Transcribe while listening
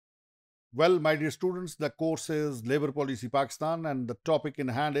Well, my dear students, the course is Labor Policy Pakistan, and the topic in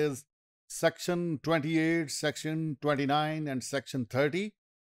hand is Section 28, Section 29, and Section 30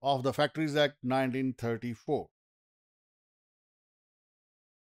 of the Factories Act 1934.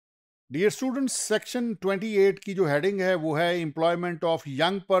 Dear students, Section 28 की जो heading है वो है Employment of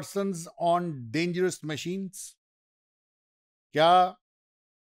Young Persons on Dangerous Machines. क्या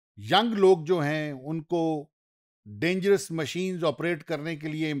young लोग जो हैं उनको डेंजरस मशीन्स ऑपरेट करने के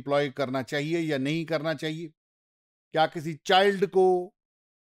लिए एम्प्लॉय करना चाहिए या नहीं करना चाहिए? क्या किसी चाइल्ड को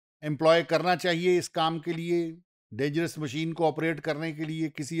एम्प्लॉय करना चाहिए इस काम के लिए, डेंजरस मशीन को ऑपरेट करने के लिए?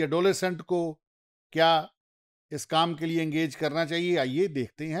 किसी एडोलेसेंट को क्या इस काम के लिए एंगेज करना चाहिए? आइए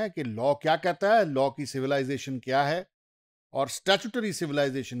देखते हैं कि लॉ क्या कहता है, लॉ की सिविलाइजेशन क्या है और स्टैट्यूटरी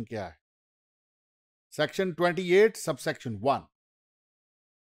सिविलाइजेशन क्या है. Section 28 subsection 1.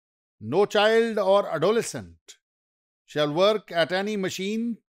 No child or adolescent shall work at any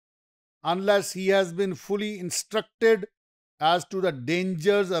machine unless he has been fully instructed as to the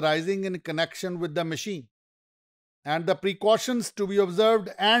dangers arising in connection with the machine and the precautions to be observed,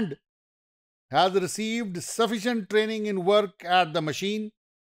 and has received sufficient training in work at the machine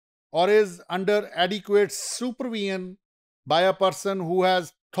or is under adequate supervision by a person who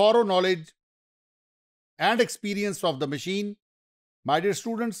has thorough knowledge and experience of the machine. My dear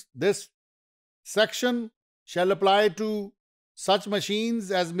students, this section shall apply to such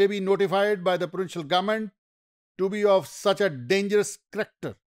machines as may be notified by the provincial government to be of such a dangerous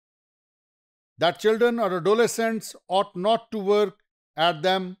character that children or adolescents ought not to work at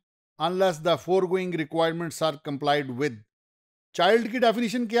them unless the foregoing requirements are complied with. Child की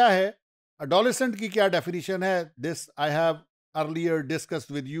definition क्या है? Adolescent की क्या definition है? This I have earlier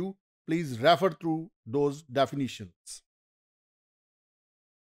discussed with you. Please refer through those definitions.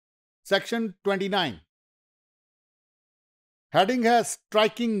 Section 29. Heading has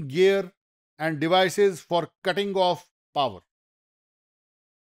striking gear and devices for cutting off power.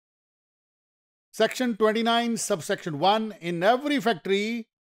 Section 29, subsection 1. In every factory,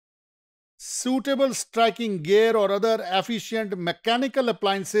 suitable striking gear or other efficient mechanical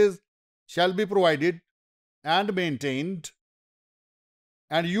appliances shall be provided and maintained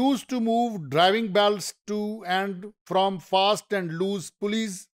and used to move driving belts to and from fast and loose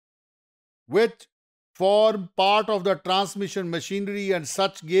pulleys which form part of the transmission machinery, and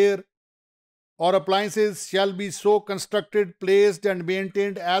such gear or appliances shall be so constructed, placed and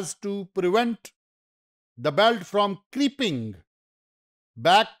maintained as to prevent the belt from creeping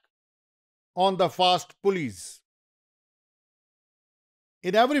back on the fast pulleys.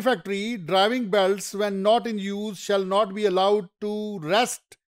 In every factory, driving belts, when not in use, shall not be allowed to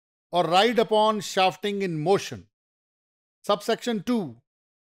rest or ride upon shafting in motion. Subsection 2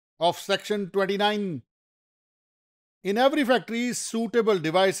 of Section 29. In every factory, suitable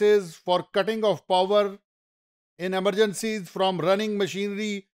devices for cutting off power in emergencies from running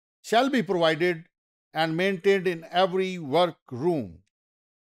machinery shall be provided and maintained in every workroom.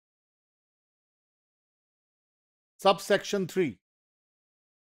 Subsection 3.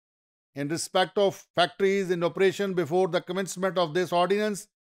 In respect of factories in operation before the commencement of this ordinance,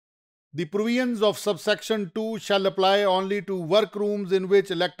 the provisions of subsection 2 shall apply only to workrooms in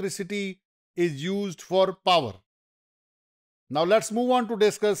which electricity is used for power. Now let's move on to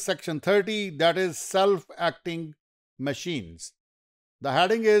discuss section 30, that is self-acting machines. The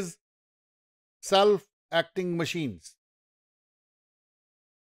heading is self-acting machines.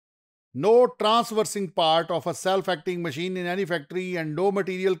 No transversing part of a self-acting machine in any factory and no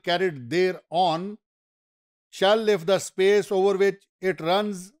material carried thereon shall, if the space over which it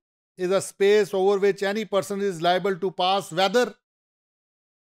runs is a space over which any person is liable to pass, whether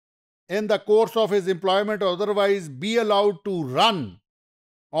in the course of his employment or otherwise, be allowed to run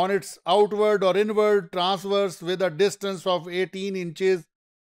on its outward or inward transverse with a distance of 18 inches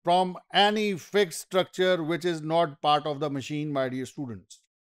from any fixed structure which is not part of the machine, my dear students.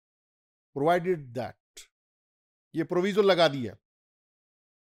 Provided that, ये proviso लगा दिया.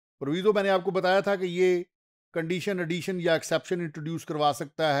 Proviso मैंने आपको बताया था कि ये condition, addition या एक्सेप्शन इंट्रोड्यूस करवा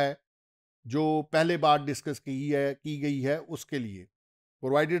सकता है जो पहले बार डिस्कस की गई है उसके लिए.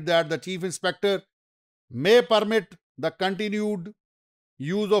 Provided that the chief inspector may permit the continued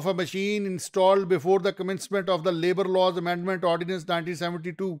use of a machine installed before the commencement of the Labour Laws Amendment Ordinance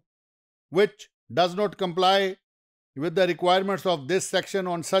 1972, which does not comply with the requirements of this section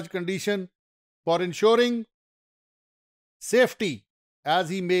on such condition, for ensuring safety as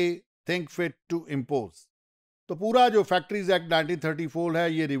he may think fit to impose. तो पूरा जो factories act 1934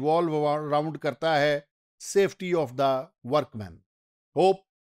 है ये revolve around करता है safety of the workman. Hope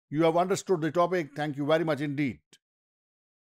you have understood the topic. Thank you very much indeed.